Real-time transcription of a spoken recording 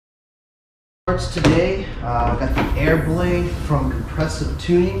Parts today. I got the Air Blade from Compressive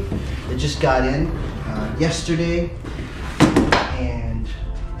Tuning. It just got in yesterday, and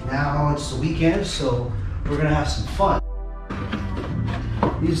now it's the weekend, so we're gonna have some fun.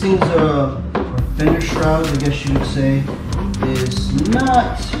 These things are fender shrouds, I guess you would say. Is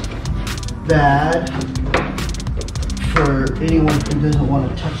not bad for anyone who doesn't want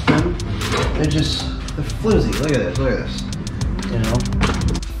to touch them. They're flimsy. Look at this, you know.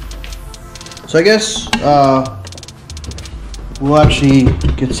 So I guess we'll actually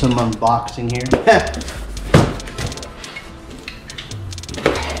get some unboxing here.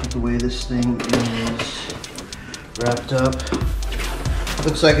 The way this thing is wrapped up.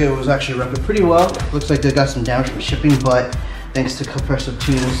 Looks like it was actually wrapped up pretty well. Looks like they got some damage from shipping, but thanks to Compressive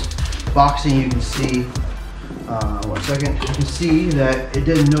Tuning's boxing, you can see, one second, you can see that it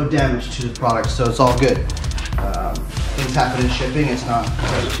did no damage to the product, so it's all good. Things happen in shipping, it's not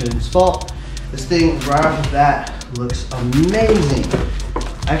Compressive Tuning's fault. This thing, right off the bat, looks amazing.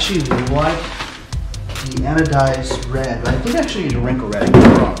 I actually like the anodized red, but I think actually it's a wrinkle red.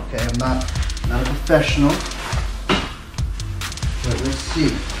 I'm wrong, okay? I'm not a professional, but let's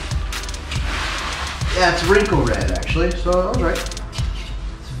see. Yeah, it's wrinkle red actually, so I was right.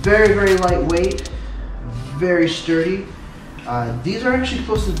 It's very, very lightweight, very sturdy. These are actually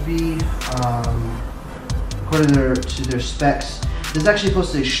supposed to be, according to their specs, this is actually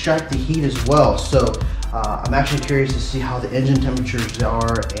supposed to extract the heat as well. So I'm actually curious to see how the engine temperatures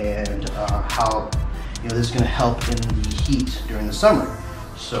are and how this is going to help in the heat during the summer.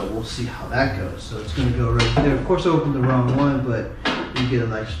 So we'll see how that goes. So it's going to go right there. Of course I opened the wrong one, but you get a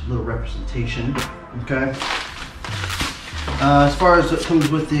nice little representation. Okay. As far as what comes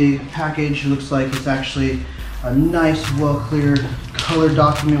with the package, it looks like it's actually a nice, well-cleared color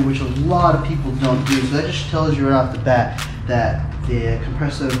document, which a lot of people don't do. So that just tells you right off the bat that the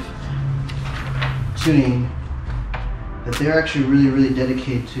Compressive Tuning, that they're actually really, really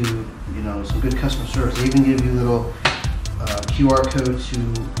dedicated to some good customer service. They even give you a little QR code to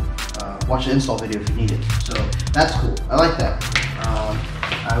watch the install video if you need it. So that's cool. I like that.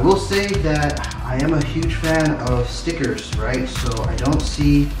 I will say that I am a huge fan of stickers, right? So I don't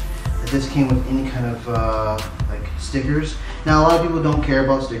see that this came with any kind of like stickers. Now a lot of people don't care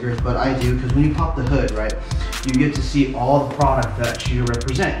about stickers, but I do, because when you pop the hood, right, you get to see all the product that you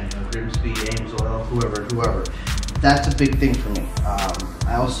represent. Grimsby, Ames Oil, whoever. That's a big thing for me.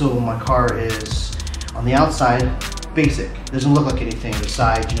 I also, my car is on the outside basic. It doesn't look like anything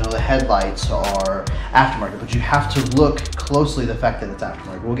besides, the headlights are aftermarket, but you have to look closely at the fact that it's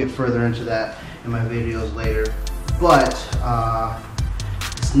aftermarket. We'll get further into that in my videos later, but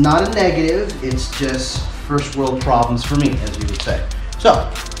it's not a negative, it's just first world problems for me, as you would say. So,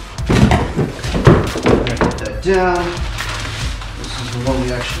 I'm gonna put that down. This is the one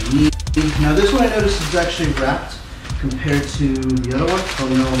we actually need. Now this one I noticed is actually wrapped compared to the other one, so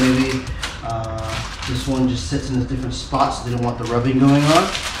maybe this one just sits in a different spot, so they don't want the rubbing going on.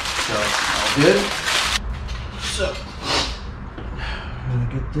 So, all good. So, I'm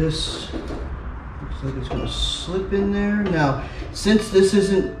gonna get this. Looks like it's gonna slip in there. Now, since this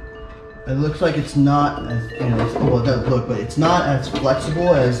isn't, it looks like it's not as, well, it doesn't look, but it's not as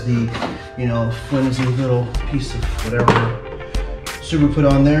flexible as the, flimsy little piece of whatever Subaru put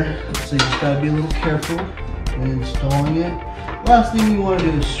on there. So you just gotta be a little careful when installing it. Last thing you want to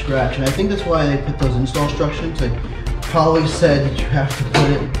do is scratch, and I think that's why they put those install instructions. They probably said that you have to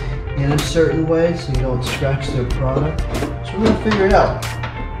put it in a certain way so you don't scratch their product. So we're gonna figure it out.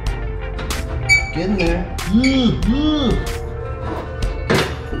 Get in there.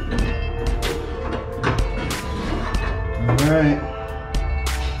 All right.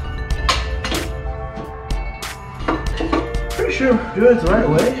 Pretty sure we're doing it the right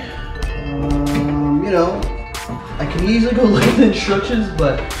way. I can easily go look at the instructions,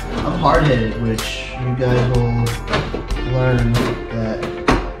 but I'm hard-headed, which you guys will learn that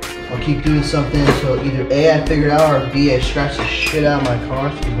I'll keep doing something until either A, I figure it out, or B, I scratch the shit out of my car,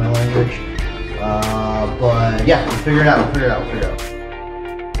 excuse my language. But yeah, we'll figure it out, we'll figure it out.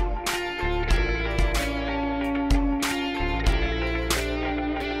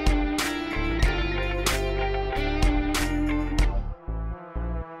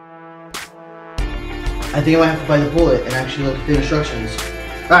 I think I might have to bite the bullet and actually look at the instructions.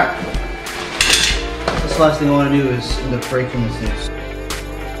 Alright. That's the last thing I want to do is end up breaking this thing.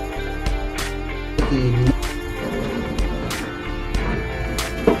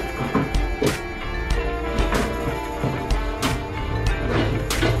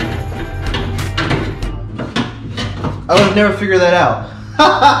 I would have never figured that out.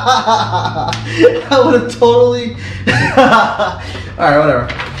 I would have totally... Alright, whatever.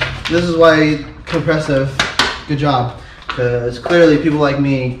 This is why Compressive, good job. Because clearly people like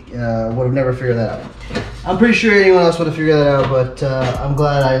me would have never figured that out. I'm pretty sure anyone else would have figured that out, but I'm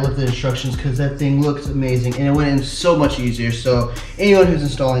glad I looked at the instructions because that thing looks amazing and it went in so much easier. So anyone who's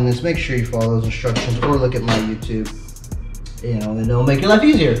installing this, make sure you follow those instructions or look at my YouTube. You know, and it'll make your life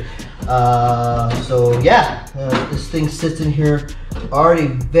easier. So yeah, this thing sits in here already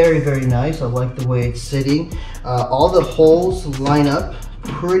very, very nice. I like the way it's sitting. All the holes line up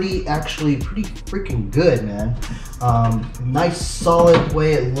pretty freaking good, man. Nice solid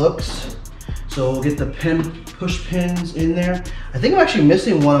way it looks. So we'll get the push pins in there. I think I'm actually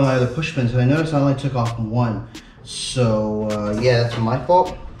missing one of my other push pins because I noticed I only took off one. So yeah, that's my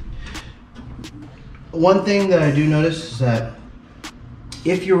fault. One thing that I do notice is that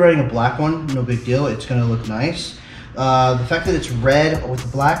if you're running a black one, no big deal, it's gonna look nice. The fact that it's red with the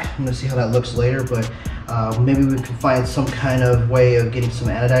black, I'm gonna see how that looks later, but maybe we can find some kind of way of getting some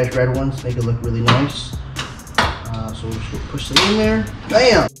anodized red ones, make it look really nice. So we'll just push it in there,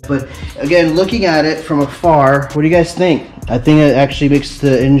 bam! But again, looking at it from afar, what do you guys think? I think it actually makes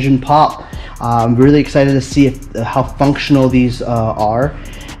the engine pop. I'm really excited to see how functional these are.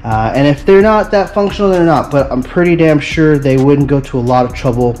 And if they're not that functional, they're not, but I'm pretty damn sure they wouldn't go to a lot of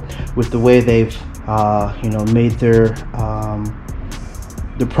trouble with the way they've you know, made their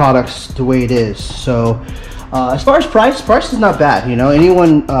products the way it is. So as far as price is not bad. You know,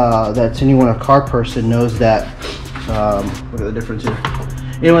 anyone a car person knows that. Look at the difference here.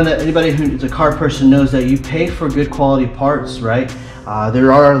 Anybody who's a car person knows that you pay for good quality parts, right?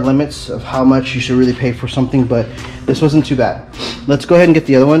 There are limits of how much you should really pay for something, but this wasn't too bad. Let's go ahead and get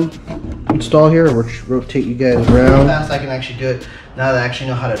the other one installed here. We'll rotate you guys around. How fast I can actually do it now that I actually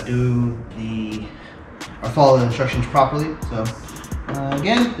know how to do or follow the instructions properly. So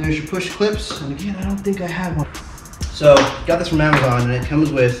again, there's your push clips, and again, I don't think I have one. So got this from Amazon, and it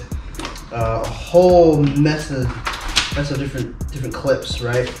comes with a whole mess of different clips,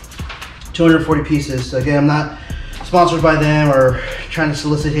 right? 240 pieces. So again, I'm not sponsored by them or trying to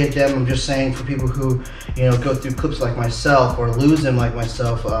solicitate them. I'm just saying for people who, you know, go through clips like myself or lose them like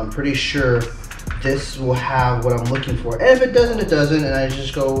myself, I'm pretty sure this will have what I'm looking for. And if it doesn't, it doesn't, and I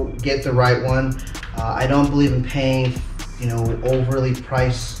just go get the right one. I don't believe in paying, you know, overly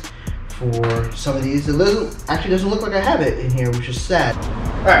priced for some of these. It actually doesn't look like I have it in here, which is sad.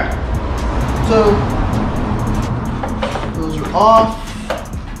 All right, so those are off.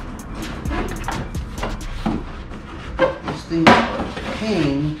 This thing's a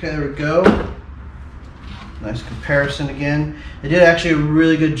pain. Okay, there we go. Nice comparison again. They did actually a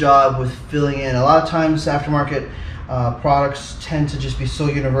really good job with filling in. A lot of times aftermarket products tend to just be so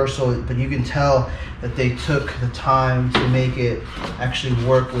universal, but you can tell that they took the time to make it actually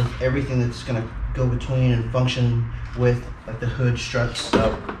work with everything that's going to go between and function with, like the hood struts.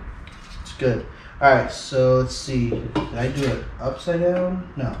 So it's good. All right, so let's see. Did I do it upside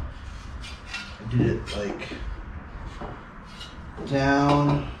down? No, I did it like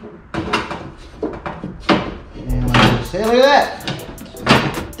down. And like I say, look at that.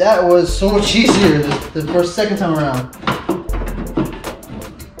 That was so much easier the second time around.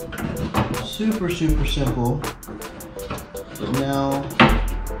 Super simple. But now,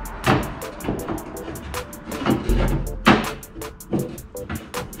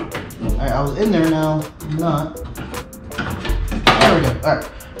 alright, I was in there, now I'm not. There we go. Alright,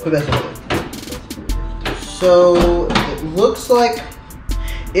 put that in. So it looks like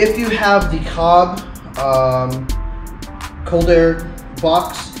if you have the Cobb cold air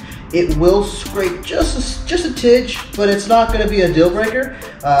box, it will scrape just a tidge, but it's not going to be a deal breaker.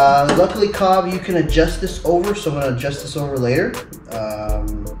 Luckily, Cobb, you can adjust this over, so I'm going to adjust this over later.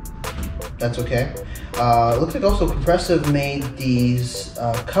 That's okay. It looks like also Compressive made these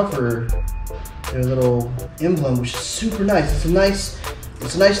cover their little emblem, which is super nice.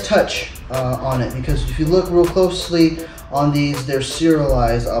 It's a nice touch on it, because if you look real closely on these, they're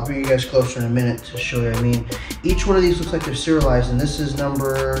serialized. I'll bring you guys closer in a minute to show you what I mean. Each one of these looks like they're serialized, and this is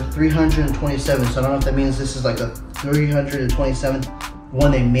number 327. So I don't know if that means this is like the 327th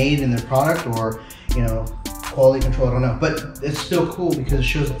one they made in their product, or, you know, quality control, I don't know. But it's still cool because it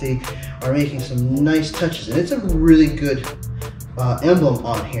shows that they are making some nice touches, and it's a really good emblem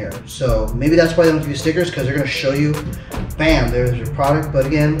on here. So maybe that's why they don't give you stickers, because they're going to show you, bam, there's your product. But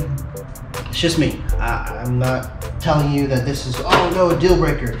again, it's just me. I'm not telling you that this is, oh no, a deal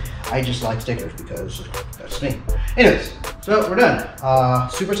breaker. I just like stickers because that's me. Anyways, so we're done.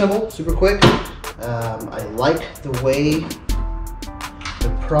 Super simple, super quick. I like the way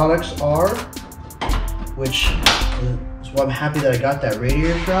the products are, which is why I'm happy that I got that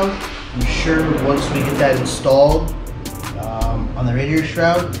radiator shroud. I'm sure once we get that installed on the radiator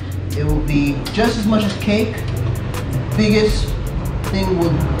shroud, it will be just as much as cake. Biggest thing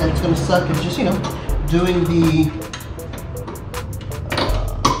that's gonna suck is just, you know, doing the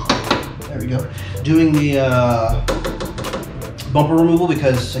there we go, doing the bumper removal,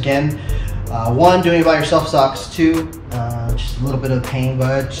 because again, one, doing it by yourself sucks. Two, just a little bit of pain,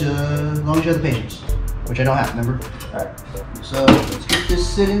 but as long as you have the patience, which I don't have, remember? All right, so let's get this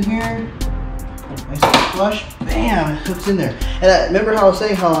sitting here. Nice and flush, bam, it hooks in there. And remember how I was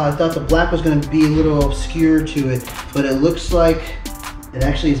saying how I thought the black was gonna be a little obscure to it, but it looks like it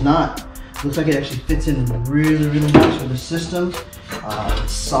actually is not. It looks like it actually fits in really, really nice with the system.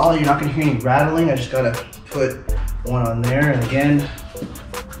 It's solid, you're not gonna hear any rattling. I just gotta put one on there, and again,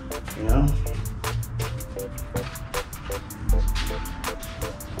 you know,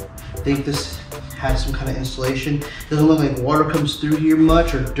 I think this has some kind of insulation. Doesn't look like water comes through here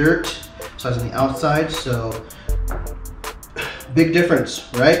much, or dirt. So it's on the outside, so big difference,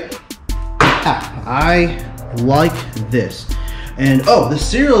 right? I like this. And oh, the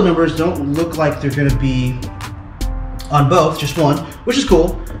serial numbers don't look like they're gonna be on both, just one, which is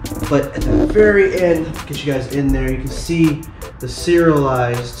cool. But at the very end, get you guys in there, you can see the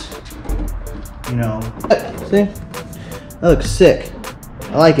serialized, you know. See? That looks sick.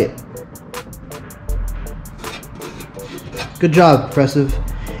 I like it. Good job, Compressive.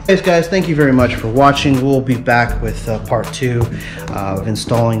 Anyways, guys, thank you very much for watching. We'll be back with part 2 of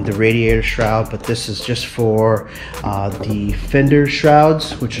installing the radiator shroud, but this is just for the fender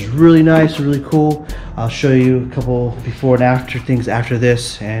shrouds, which is really nice, really cool. I'll show you a couple before and after things after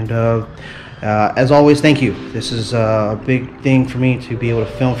this, and as always, thank you. This is a big thing for me to be able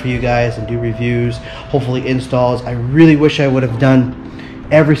to film for you guys and do reviews, hopefully installs. I really wish I would have done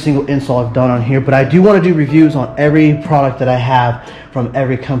every single install I've done on here, but I do want to do reviews on every product that I have from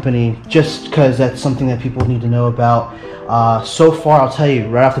every company, just because that's something that people need to know about. So far, I'll tell you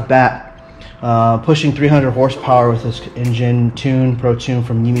right off the bat, pushing 300 horsepower with this engine, Pro Tune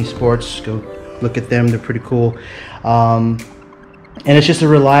from Yumi Sports. Go look at them, they're pretty cool. And it's just a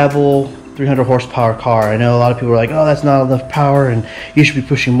reliable 300 horsepower car. I know a lot of people are like, oh, that's not enough power and you should be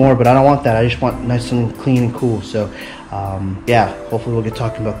pushing more, but I don't want that. I just want nice and clean and cool. So yeah, hopefully we'll get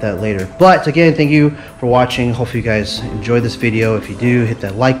talking about that later. But again, thank you for watching. Hopefully you guys enjoyed this video. If you do, hit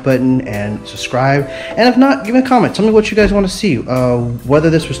that like button and subscribe. And if not, give me a comment. Tell me what you guys want to see. Whether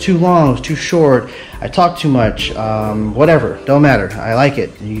this was too long, it was too short, I talked too much, whatever. Don't matter. I like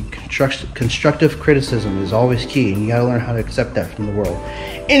it. Constructive criticism is always key, and you gotta learn how to accept that from the world.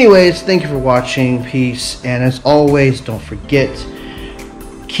 Anyways, thank you for watching. Peace. And as always, don't forget,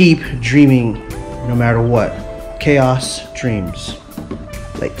 keep dreaming no matter what. Chaos dreams.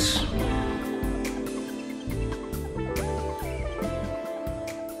 Thanks.